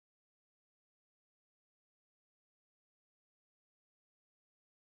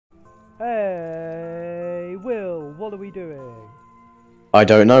Hey, Will, what are we doing? I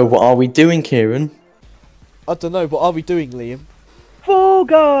don't know. What are we doing, Kieran? I don't know. What are we doing, Liam? Fall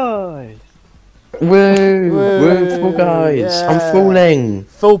Guys! Woo! Woo, Fall Guys! Yeah. I'm falling!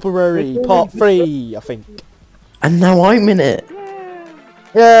 Fallbruary Part 3, I think. And now I'm in it!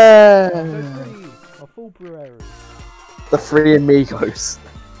 Yeah! Fallbruary. The Three Amigos.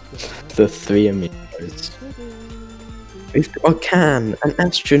 The three amigos. We've got a can, an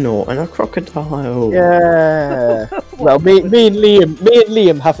astronaut, and a crocodile! Yeah! Well, me and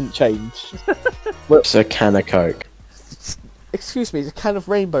Liam haven't changed. It's a can of Coke. Excuse me, it's a can of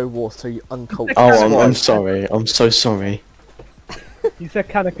rainbow water, you uncultured. Oh, I'm sorry. I'm so sorry. You said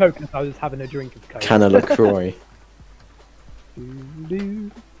can of Coke and I was just having a drink of Coke. Can of LaCroix.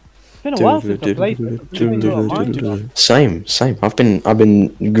 It's been a while since I played this. Same. I've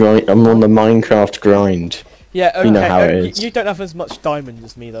been grind. I'm on the Minecraft grind. Yeah, okay. You know how it is. You don't have as much diamond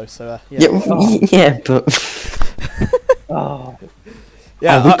as me though, so Yeah, yeah, but Oh.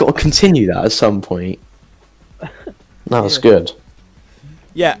 yeah, we've got to continue that at some point. That's good.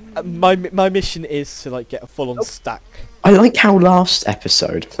 Yeah, my mission is to like get a full-on stack. I like how last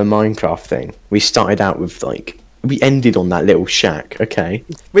episode, the Minecraft thing, we started out with like we ended on that little shack. Okay,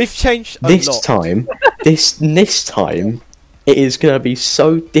 We've changed a this lot. time, this time, it is gonna be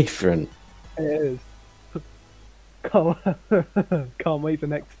so different. It is. Can't wait for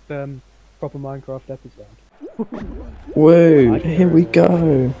next proper Minecraft episode. Woo! Here we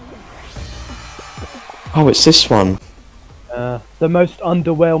go. Oh, it's this one. The most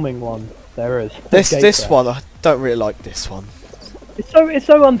underwhelming one there is. This one, I don't really like this one. It's so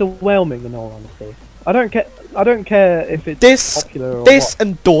underwhelming in all honesty. I don't care if it's popular or This what.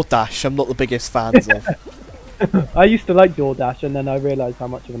 and DoorDash, I'm not the biggest fans of. I used to like DoorDash and then I realised how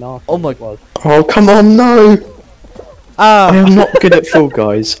much of an arsehole Oh my- it was. Oh, come on, no! I Ah, am not good at Fall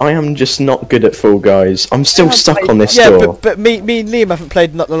Guys. I am just not good at Fall Guys. I'm still stuck on this yeah, door. but me and Liam haven't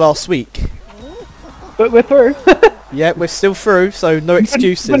played not the last week. But we're through. Yeah, we're still through, so no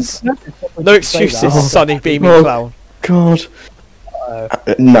excuses. No No excuses, Sunny Beaming Oh. Clown. God.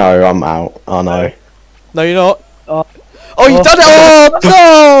 No, I'm out. Oh no. No, you're not. Oh. Oh, you done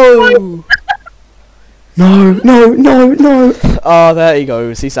it! Oh, no! No. Oh, there he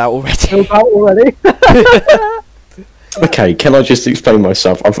goes. He's out already. Out already. Okay, can I just explain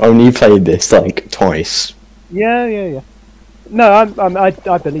myself? I've only played this like twice. Yeah. No,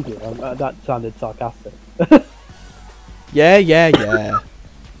 I believe you. That sounded sarcastic. Yeah.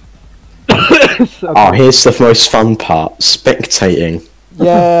 Oh, here's the most fun part: spectating.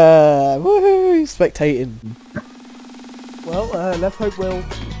 Yeah, woohoo! Spectating. Well, let's hope we'll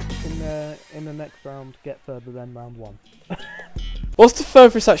in the next round get further than round one. What's the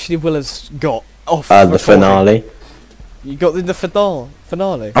furthest actually Will has got off? The recording? finale. You got in the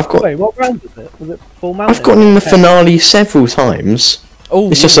finale. I've got. Wait, what round is it? Was it Full Mountain? I've gotten in the finale several times. Oh,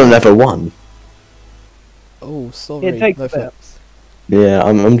 It's just I never won. Oh, sorry. It takes no a bit. thanks. Yeah,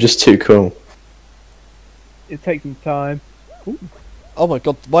 I'm just too cool. It takes some time. Oh my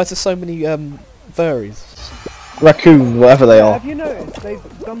god, why is there so many furries? Raccoon, whatever they are. Have you noticed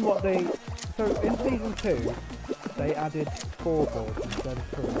they've done what they... So in season 2, they added 4 boards instead of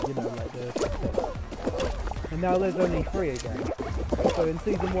 3, you know, like the 6. And now there's only 3 again. So in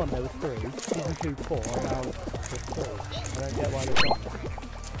season 1 there was 3, season 2 4, and now there's 3. I don't get why they've done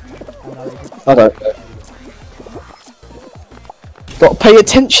that. And now they just... I don't know. Got to pay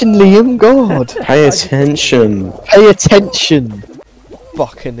attention, Liam. God, Pay attention. pay attention.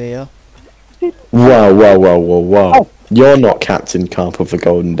 Buccaneer. Whoa. Oh. You're not Captain Carp of the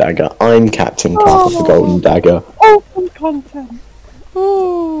Golden Dagger. I'm Captain Carp of the Golden Dagger. Open content!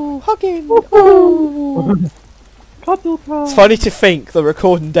 Ooh, hugging. Ooh. Cuddle time! It's funny to think the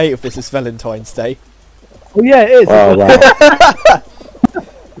recording date of this is Valentine's Day. Oh yeah, it is! Oh, wow.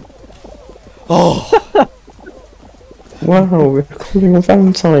 Oh, Wow, we're recording on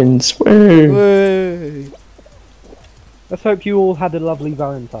Valentine's. Woo. woo. Let's hope you all had a lovely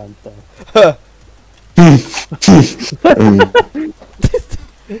Valentine's Day.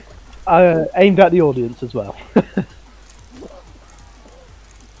 Aimed at the audience as well.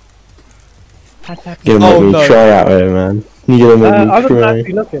 You're gonna Oh, make me no. cry out here, man. You're gonna I make me wasn't cry.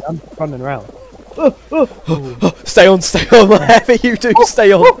 actually looking, I'm just running around. Stay on, whatever you do,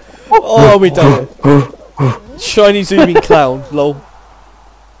 stay on. Oh, we done it. Shiny zooming clown, lol.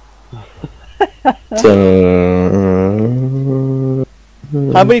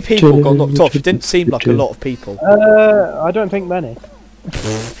 How many people got knocked off? It didn't seem like a lot of people. I don't think many.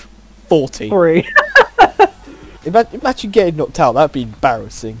 40. 3. Imagine getting knocked out, that'd be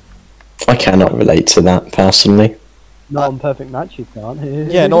embarrassing. I cannot relate to that personally. Not on perfect match, you can't.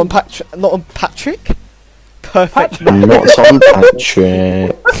 Yeah, not on Patrick. Perfect. Not on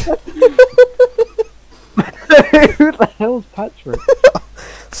Patrick. Who the hell's Patrick?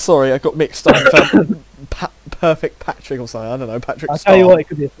 Sorry, I got mixed up. Perfect Patrick or something. I don't know. Patrick. I'll tell you what, it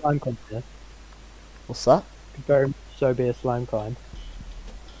could be a slime contest. What's that? Could very much so be a slime climb.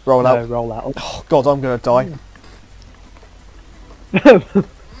 Roll out. Roll out. Oh God, I'm gonna die.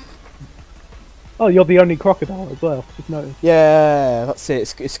 Oh, you're the only crocodile as well. Just noticed. Yeah, that's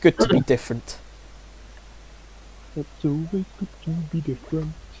it. It's good to be different. It's always good to be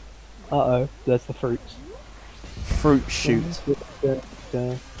different. Uh oh, there's the fruits. Fruit shoot.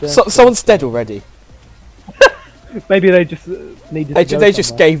 So, Someone's dead already. maybe they just needed. They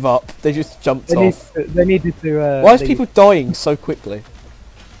just gave up. They just jumped off. They needed to. Why is people dying so quickly?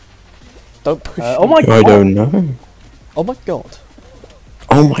 Don't push. Oh my god! I don't know. Oh my god.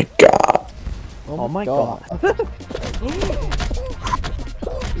 Oh my god. Oh my god!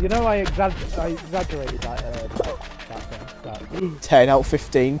 You know, I exaggerated that. 10 out of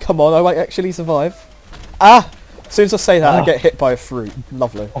 15. Come on, I might actually survive. Ah! As soon as I say that, I get hit by a fruit.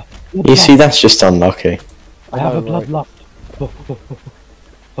 Lovely. You see, that's just unlucky. I have a know, bloodlust.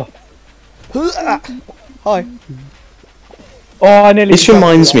 Hi. Oh, I nearly. This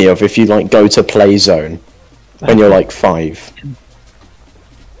reminds me of if you like go to play zone when you're like 5.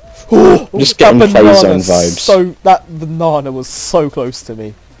 Just getting That play zone banana vibes. So that banana was so close to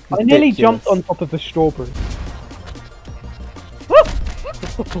me. I nearly Ridiculous. jumped on top of a strawberry.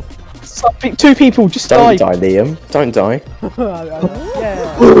 Two people just Don't died. die, Liam. Don't die. Yeah.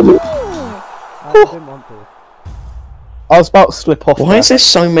 I didn't want to. I was about to slip off. Why is there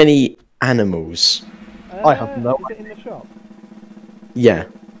so many animals? I have no Is it in the shop? Yeah.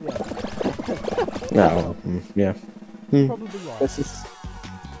 No. Yeah. Probably right. This is...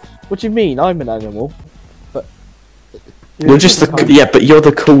 What do you mean? I'm an animal. You're just the yeah, but you're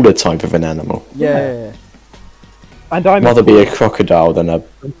the cooler type of an animal. Yeah. And I'm Rather be a crocodile than a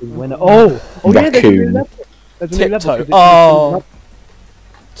winner. Oh, yeah, there's a new raccoon. level. There's a new level. Tiptoe. 'cause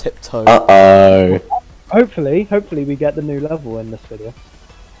it's Tiptoe. Uh-oh. Hopefully we get the new level in this video.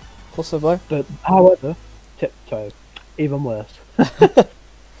 Possibly. But however, tiptoe, even worse.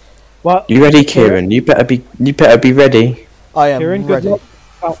 Well, You ready, Kieran? You better be ready. I am Kieran, good ready. luck.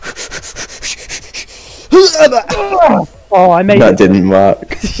 Oh, I made That it. didn't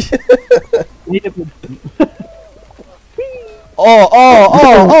work. What?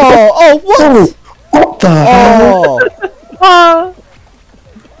 What the hell? Oh!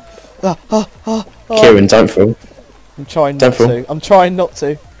 Kieran, don't fall. I'm trying Don't not fall. to. I'm trying not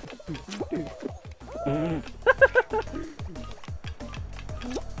to.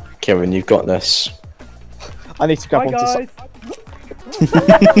 Kieran, you've got this. I need to grab Bye, onto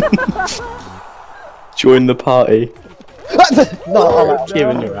guys. Join the party. No,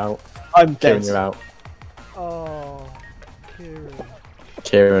 Kieran, you're out. I'm Kieran, dead. you're out. Oh, Kieran.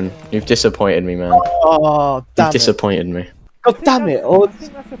 Kieran, you've disappointed me, man. Oh, You've damn it. disappointed me. God damn it. I Oh,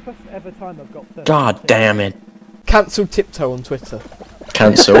 think that's the first ever time I've got 30. God damn it. cancel Tiptoe on Twitter.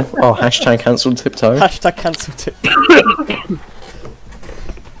 Cancel. Oh, hashtag cancel tiptoe. Hashtag cancel Tiptoe.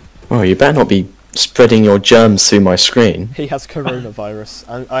 Oh, you better not be spreading your germs through my screen. He has coronavirus,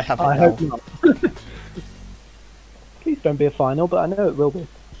 and I have it I now. hope not. Please don't be a final, but I know it will be.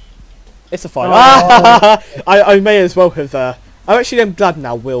 It's a final. Oh. I may as well have. I'm actually I'm glad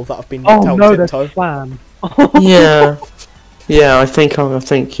now, Will, that I've been Oh knocked out no, there's Tiptoe. a plan. Yeah. Yeah, I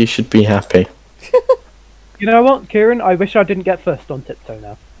think you should be happy. You know what, Kieran? I wish I didn't get first on tiptoe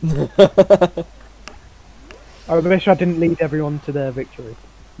now. I wish I didn't lead everyone to their victory.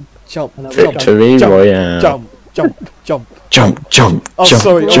 Jump, And I wish Victory jump, Royale. jump, jump, jump. Jump. Oh, jump,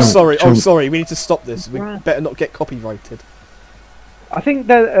 sorry, jump, oh, sorry, oh, jump. sorry. We need to stop this. We better not get copyrighted. I think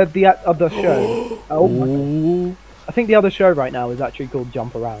the other show. Oh my God. Ooh. I think the other show right now is actually called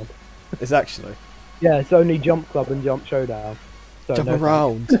Jump Around. It's actually. Yeah, it's only Jump Club and Jump Showdown. So Jump no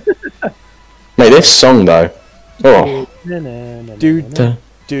around. Mate, this song though. Oh. Dude. Da,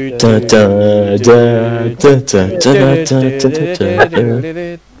 Dude. da, da, da, da, da, da,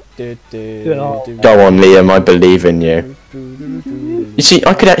 da, Go on, Liam, I believe in you. You see,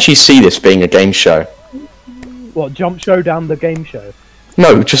 I could actually see this being a game show. What, Jump Showdown, the game show?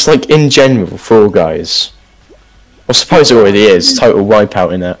 No, just like in general, for all guys. I suppose it already is. Total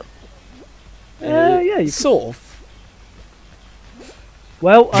wipeout in it. Yeah, you Sort of.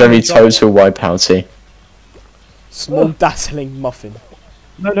 Well, Very total wipeouty. Small dazzling muffin.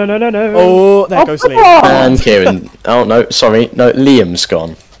 No. Oh, there goes come Liam. on! And Kieran. Oh no, sorry. No, Liam's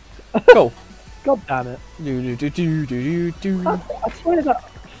gone. Cool. God damn it. Do. I swear that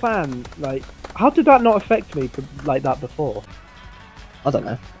fan, like, How did that not affect me like that before? I don't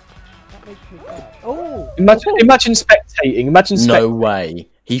know. That makes me sad. Oh! Imagine spectating. Imagine No way.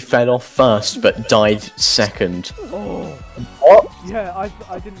 He fell off first but died second. Oh! What? Yeah,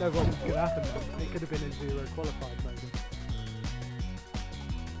 I didn't know what was going to happen. It could have been a zero qualified moment.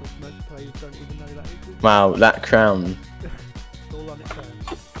 Which most players don't even know that exists. Wow, that crown. It's all on its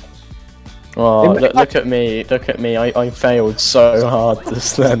own. Oh, look at me. Look at me. I failed so hard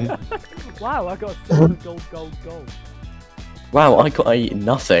just then. Wow, I got silver, gold. Wow, I got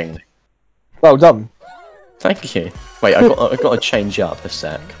nothing. Well done. Thank you. Wait, I got to change up a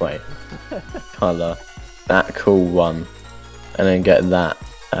sec. Wait, colour, that cool one, and then get that.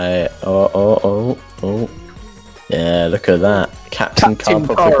 Oh. Yeah, look at that. Captain Carp of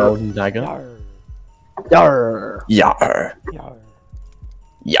the Golden Dagger. Yarr. Yarr. Yar.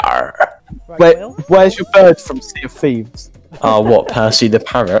 Yar. Right, Will? Where's your bird from Sea of Thieves? Oh, what? Percy the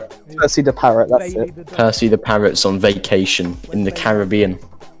Parrot? Percy the Parrot, that's Bailey it. the dog. Percy the Parrot's on vacation in the Caribbean.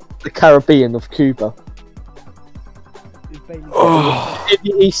 The Caribbean of Cuba. Is Bailey the Oh, In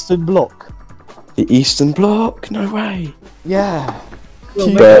the Eastern Bloc. the Eastern Bloc? No way. Yeah. Well,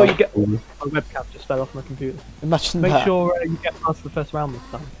 make But- sure you get... My webcam just fell off my computer. Imagine Make that. sure you get past the first round this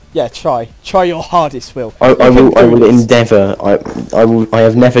time. Yeah, try your hardest, Will. I will this. endeavour. I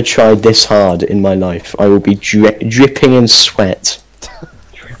have never tried this hard in my life. I will be dripping in sweat.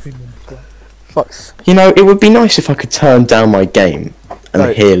 Dripping in sweat. Fucks. You know, it would be nice if I could turn down my game and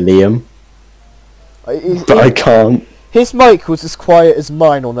Right. hear Liam, His, but I can't. his mic was as quiet as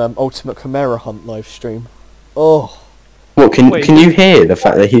mine on Ultimate Chimera Hunt live stream. Oh. What can Wait. you hear the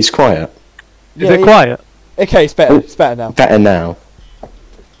fact that he's quiet? Is it quiet? Okay, it's better. It's better now. Better now.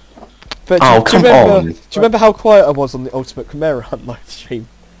 But Oh, do you come remember, on. Do you remember how quiet I was on the Ultimate Chimera Hunt live stream?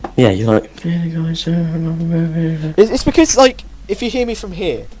 Yeah, you're like. It's because, like, if you hear me from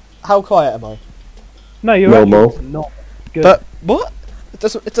here, how quiet am I? No, you're Normal. actually not good. But what? It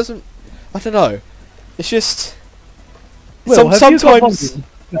doesn't. I don't know. It's just. Will, have sometimes. you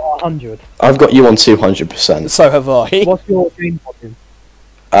got 100? I've got you on 200%. So have I. What's your game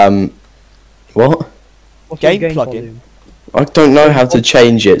volume? What? What's Game your game plugin? volume? I don't know how to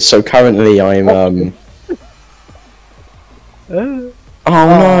change it, so currently I'm Oh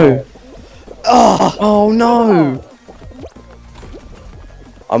no! Oh no!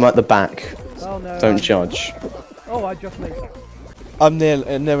 I'm at the back. Oh no. Don't judge. Oh, I just made that. I'm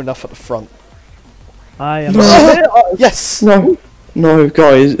near enough at the front. I am. Yes. No, no,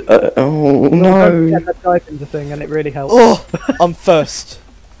 guys. Oh Don't no! get that dive into thing, and it really helps. Oh, I'm first.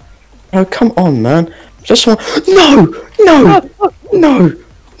 No, come on, man. Just want. No!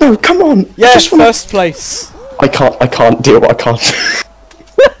 Come on! I Yeah, just want. first place. I can't deal. I can't.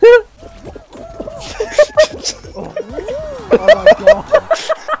 Oh my god.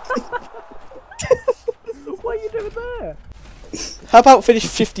 What are you doing there? How about finish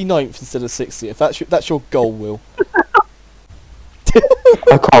 59th instead of 60th? That's your goal, Will.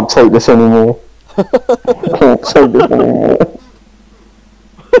 I can't take this anymore. I can't take this anymore.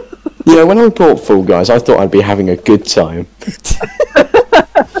 You know, when I bought Fall Guys, I thought I'd be having a good time.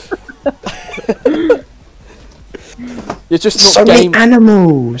 You're just So not many game.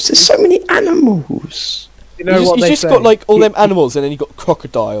 animals. There's so many animals. You know what You they just say? got like all them animals, and then you got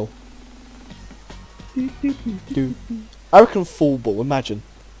crocodile. Dude, I reckon full ball. Imagine.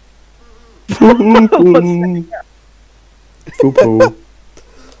 Football.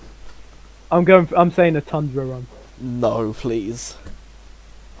 I'm saying a tundra run. No, please.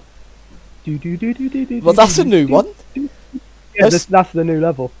 Well, Well, that's a new one. Yeah, that's the new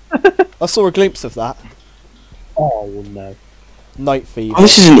level. I saw a glimpse of that. Oh no. Night Fever. Oh,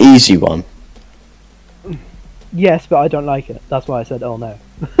 this is an easy one. Yes, but I don't like it. That's why I said oh no.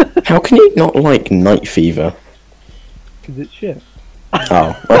 How can you not like Night Fever? Because it's shit.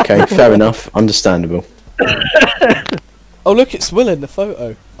 Oh, okay, fair enough. Understandable. Oh, look, it's Will in the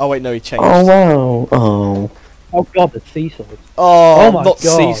photo. Oh wait, no, he changed. Oh wow. Oh. Oh god, the seesaws. Oh, Oh my not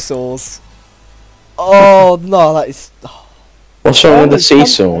God. seesaws. Oh no, that is. What's wrong Oh, with the it's something.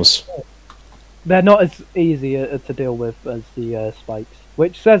 seesaws? They're not as easy to deal with as the spikes,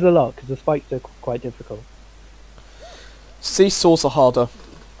 which says a lot because the spikes are quite difficult. Seesaws are harder.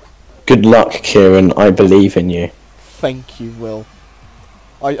 Good luck, Kieran. I believe in you. Thank you, Will.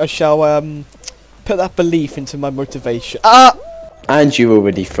 I shall put that belief into my motivation. Ah, And you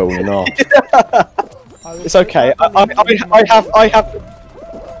already fallen off. it's okay. I have.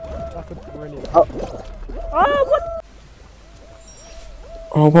 That's a brilliant. Oh, what?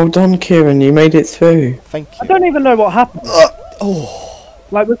 Oh, well done, Kieran. You made it through. Thank I you. don't even know what happened. Oh,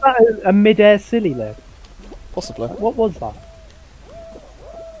 Like, was that a mid-air silly leg? possibly. What was that?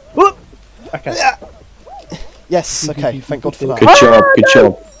 Whoop! Okay. Yes, okay, thank God for that. Good job, good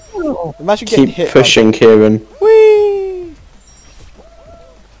job. Imagine getting Keep hit. pushing, Kieran. Whee!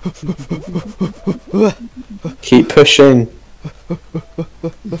 Keep pushing.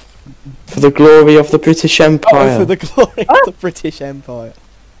 For the glory of the British Oh, Empire. for the glory of the British Empire.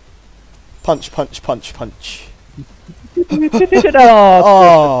 Punch, punch, punch, punch. Oh,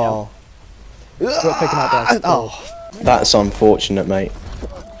 Oh. got taken out by a skull. Oh. That's unfortunate, mate.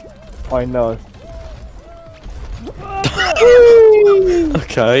 I know.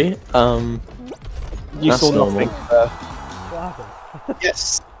 Okay, You That's saw normal. nothing. What happened?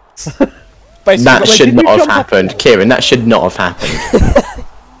 Yes. Basically, that wait, should did not you have jump off happened. there? Kieran, that should not have happened.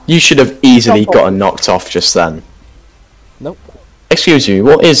 You should have easily Jump off. gotten knocked off just then. Nope. Excuse me,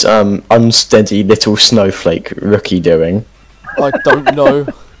 what is unsteady little snowflake rookie doing? I don't know.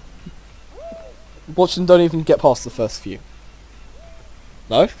 Watch them don't even get past the first few.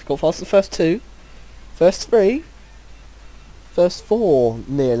 No, got past the first two. First three. First four,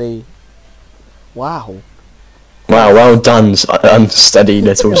 nearly. Wow. Wow, well done, unsteady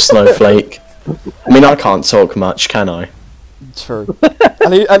little snowflake. I mean, I can't talk much, can I? True.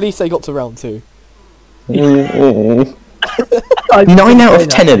 At least they got to round two. 9 out of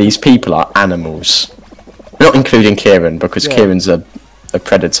 10 of these people are animals. Not including Kieran, because Yeah. Kieran's a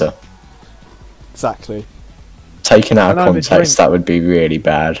predator. Exactly. Taken out And of I'm a context, drink. that would be really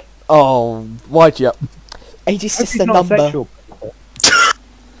bad. Oh, why'd you? Age is Hope just he's a not number. sexual.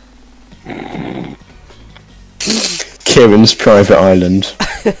 Kieran's private island.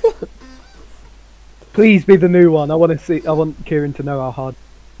 Please be the new one. I want to see. I want Kieran to know how hard.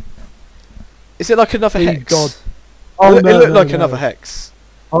 Is it like another Please, hex? God. It no, looked no, like no. another hex.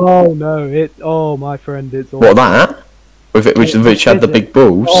 Oh no! Oh my friend, it's all. What, that? With it, which had the big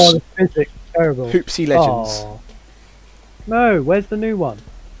balls? Oh, the physics terrible. Hoopsy Legends. Oh. No, where's the new one?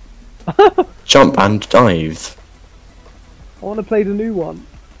 Jump and dive. I want to play the new one.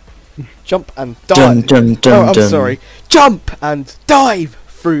 Jump and Dun dive. dun dun Oh, I'm dun. sorry. Jump and dive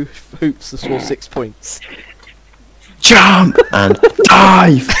through hoops to score 6 points. Jump and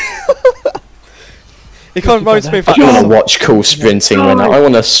dive. It kind of reminds me of I that. want to watch cool sprinting winner. I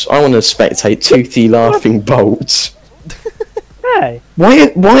want to spectate toothy laughing bolts. Hey, Why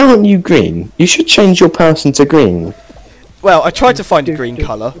aren't you green? You should change your person to green. Well, I tried to find a green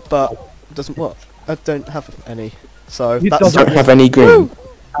colour, but it doesn't work. I don't have any. So You that's Don't have any green.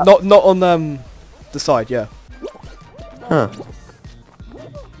 not on the side, yeah. Huh.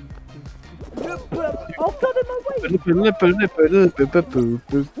 oh, God, in my way!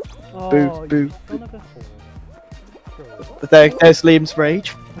 Oh, boo. you son of a whore. There's Liam's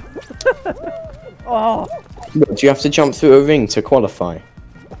rage. Oh, Do you have to jump through a ring to qualify?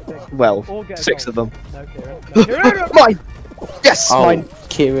 Well, or get a 6 goal. of them. No, Kieran. No, Kieran. Mine! Yes, Oh, mine.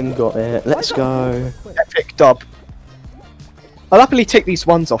 Kieran got it. Let's go. Epic dub. I'll happily take these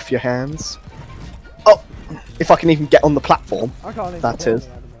ones off your hands. Oh, if I can even get on the platform. I can't even That tell is. me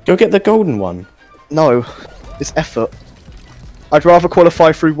at the moment. Go get the golden one. No, it's effort. I'd rather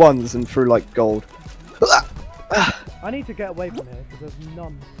qualify through ones than through like gold. I need to get away from here because there's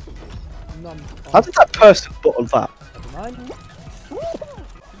none. None. How did that person bottle that? Mind?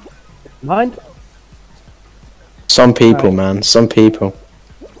 Mind? Some people, Right. man. Some people.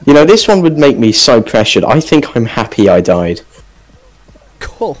 You know, this one would make me so pressured. I think I'm happy I died.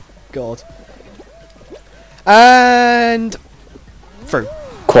 Cool. God. And through.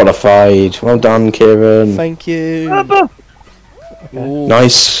 Qualified. Well done, Kieran. Thank you. Abba! Ooh.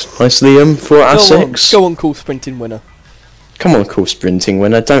 Nice, Liam. 4 out of 6. Go on, cool sprinting winner. Come on, cool sprinting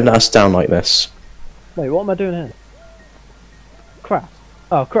winner. Don't let us down like this. Wait, what am I doing here? Crap.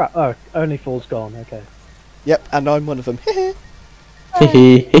 Oh, crap. Oh, only four's gone. Okay. Yep, and I'm one of them.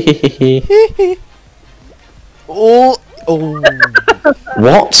 Hehe. Oh, oh.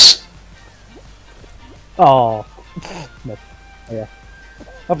 What? Oh. No. Oh, yeah.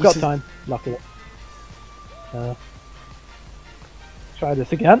 I've got time. Luckily. Try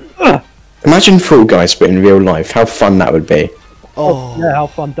this again. Ugh! Imagine Fall Guys, but in real life. How fun that would be. Oh. Yeah, how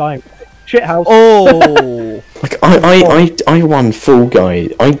fun dying. Shit house. Oh. Like, I won Fall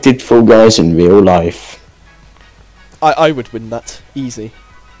Guys. I did Fall Guys in real life. I would win that. Easy.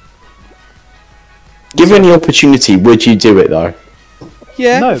 Given the opportunity, would you do it though?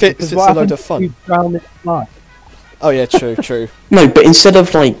 Yeah, No, if it's because a what load happens of if fun. you drown in slime? Oh yeah, true, true. No, but instead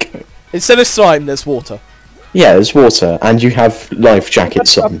of like, Instead of slime, there's water. yeah, there's water, and you have life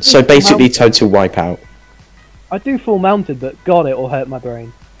jackets on. So basically, total wipeout. I do full mounted, but God, it will hurt my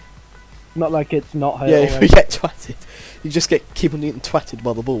brain. Not like it's not hurt. Yeah, you already. get twatted. You just keep on getting twatted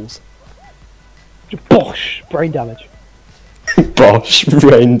by the balls. Bosh! Brain damage. Bosh,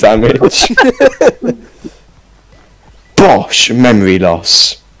 brain damage. Bosh, memory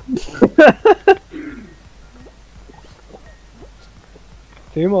loss.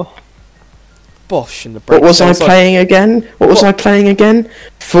 2 more. Bosh in the What brain was I cells are- playing again? What was I playing again?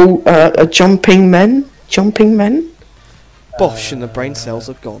 Full, jumping men? Jumping men? Bosh and the brain cells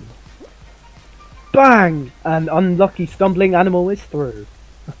are gone. Bang! And unlucky stumbling animal is through.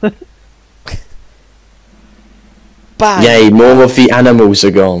 Bang! Yay, more of the animals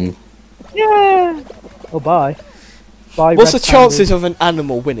are gone. Yeah! Oh, bye. Bye, What's the red chances of an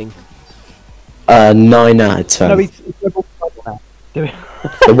animal winning? 9 out of 10. No, he's double now. Do it.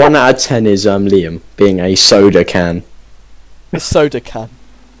 The 1 out of 10 is Liam, being a soda can. A soda can.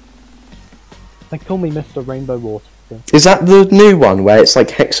 They call me Mr. Rainbow Water. Is that the new one where it's like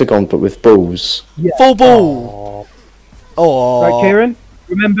hexagon but with balls? Yeah. Full ball! Oh. Right, Kieran?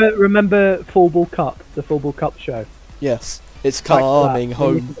 Remember Full Ball Cup, the Full Ball Cup show? Yes. It's Back to that. coming We need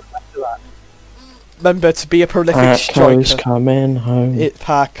home. to get back to that. Remember to be a prolific Paco's striker. coming home.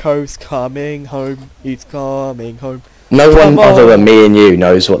 Paco's coming home. He's coming home. No Come one other on. than me and you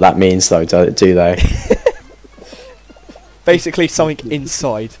knows what that means though, do they? Basically something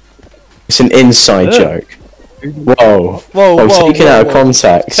inside. It's an inside Ugh. joke. Whoa. Whoa, Oh, whoa, taken whoa, out of whoa.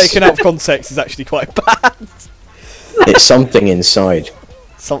 context. Taken out of context is actually quite bad. It's something inside.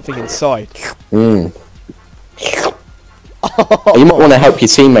 Something inside. Mm. You might want to help your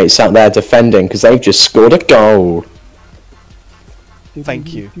teammates out there defending because they've just scored a goal.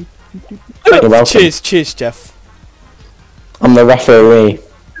 Thank you. You're welcome. Cheers, Jeff. I'm the referee.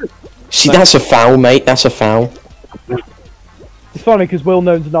 See, that's a foul, mate. That's a foul. It's funny because Will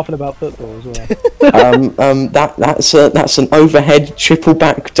knows nothing about football as well. That's an overhead, triple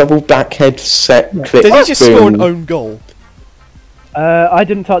back, double back head set. Click, Did he just score an boom. own goal? I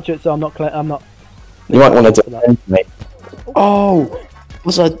didn't touch it, so I'm not. I'm not. You might want to defend, mate. Oh,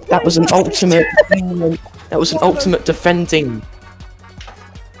 that was an ultimate. That was an ultimate defending.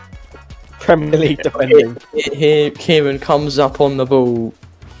 Premier League defending. Here, Kieran comes up on the ball,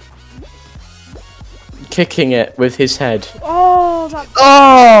 kicking it with his head. Oh, that.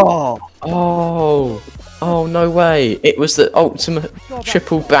 Oh, oh no way! It was the ultimate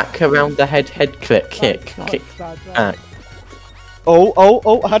triple back around the head kick. Back.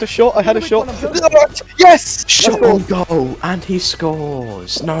 Oh, I had a shot, I had a shot. Yes! Shot on goal, and he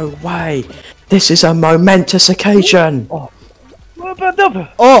scores. No way! This is a momentous occasion. Oh,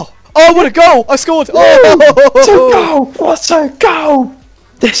 what a goal! I scored! What a Oh, goal! What a goal!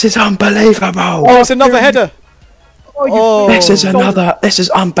 This is unbelievable. oh, it's another header. Oh, This is another. This is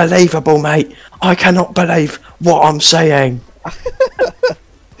unbelievable, mate. I cannot believe what I'm saying.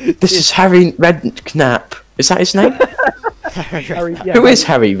 This is Harry Redknapp. Is that his name? Harry, yeah, Who is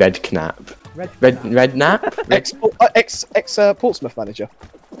Harry Redknapp? Redknapp? Ex Portsmouth manager.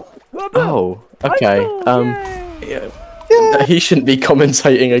 Oh, okay. Yeah. He shouldn't be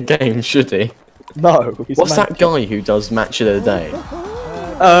commentating a game, should he? No. He's What's a that guy who does Match of the Day?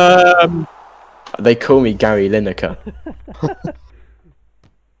 man. They call me Gary Lineker.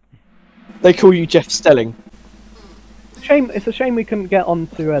 They call you Jeff Stelling. Shame. It's a shame we couldn't get on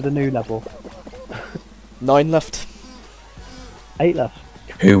to the new level. 9 left. 8 left.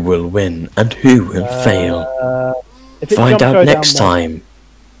 Who will win and who will fail? If it Find jumps out right next down there- time.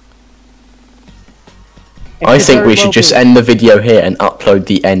 It I could think very we should well just be. end the video here and upload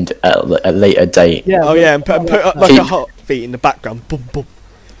the end at a later date. Yeah. Oh yeah, and put up like Keep- a heartbeat in the background. Boom, boom.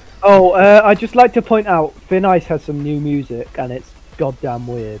 Oh, I'd just like to point out, Thin Ice has some new music, and it's goddamn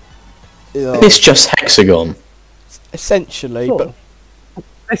weird. It's just hexagon. Essentially, Sort but of.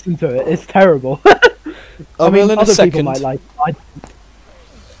 Listen to it; it's terrible. I mean, will in a other people second. might like.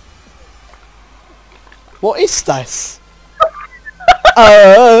 What is this?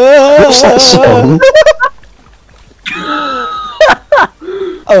 What's that song?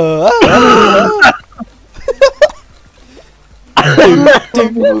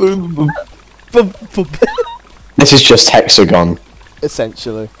 This is just hexagon.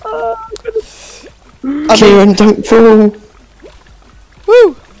 Essentially. Kieran, don't fall.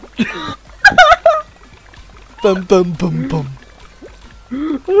 Woo! Bum bum bum bum.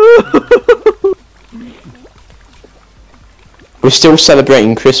 We're still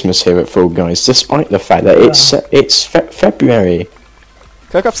celebrating Christmas here at Fall Guys, despite the fact that it's February.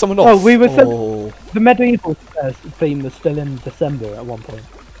 Can I grab someone off? Oh, we were Oh. The medieval theme was still in December at one point.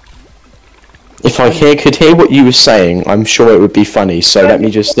 If I could hear what you were saying, I'm sure it would be funny. So let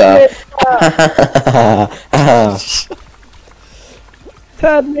me just.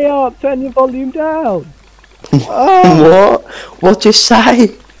 Turn me up, turn your volume down. What? What'd you say?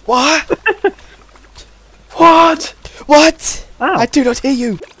 What? What? What? Ow! I do not hear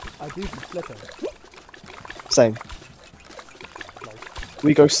you. I do some slipping. Same.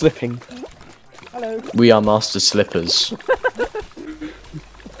 We go slipping. Hello. We are master slippers.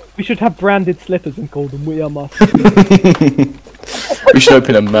 We should have branded slippers and call them We Are Master. We should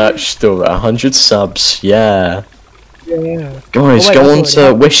open a merch store at 100 subs. Yeah. Yeah. Guys, Oh, wait, go on that's to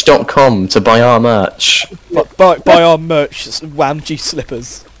already wish.com to buy our merch. Buy our merch, Whamgy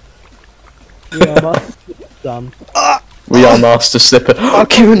slippers. We Are Master. Done. We are master slipper. Oh,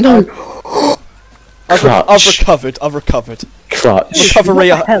 Kieran, no! I've Crutch. recovered. I've recovered. Crutch. Recovery.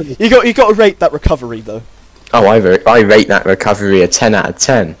 What the hell? You got to rate that recovery though. Oh, I rate that recovery a 10 out of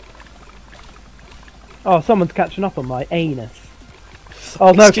 10. Oh, someone's catching up on my anus.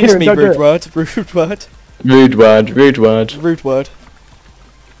 Oh no, Excuse Kieran, me, don't do rude it. word. Rude word. Rude word, rude word. Rude word.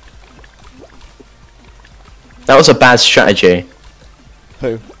 That was a bad strategy.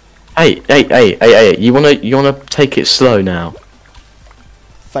 Who? Hey, you wanna take it slow now?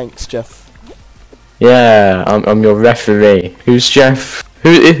 Thanks, Jeff. Yeah, I'm your referee. Who's Jeff? Who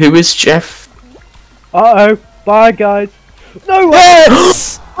is Jeff? Uh oh. Bye, guys. No way!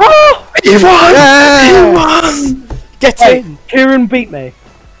 Yes! You won! Yeah! You won! Get Hey, in! Kieran beat me.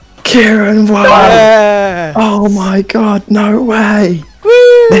 Kieran won! Yeah! Oh my god, no way!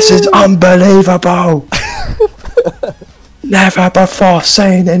 Woo! This is unbelievable! Never before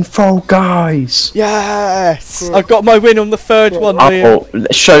seen in Fall Guys! Yes! I got my win on the third one, Liam. Oh,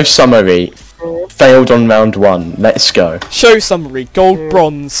 show summary. Failed on round 1. Let's go. Show summary: gold,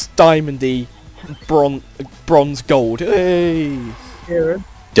 bronze, diamondy, bronze, gold. Hey! Kieran.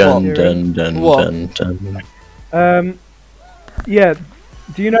 Dun What? dun dun What? dun dun. Yeah.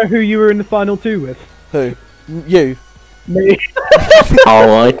 Do you know who you were in the final 2 with? Who? You. Me. Oh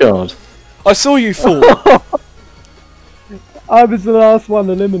my god. I saw you fall. I was the last one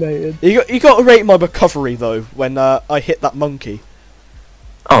eliminated. You got to rate my recovery though when I hit that monkey.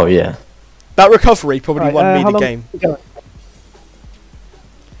 Oh yeah. That recovery probably Right, won me how the long game. is it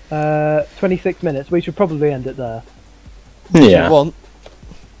going? 26 minutes. We should probably end it there. If Yeah. you want.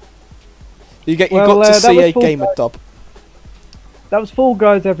 You got Well, to that see was a full gamer time. dub. That was Fall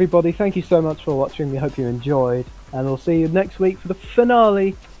Guys, everybody. Thank you so much for watching. We hope you enjoyed. And we'll see you next week for the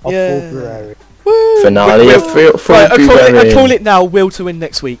finale of Yeah. Fallbruary. Woo! Finale of Right, I February. call it now. Will to win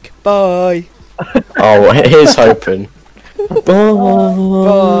next week. Bye. Oh, here's hoping.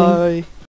 Bye. Bye.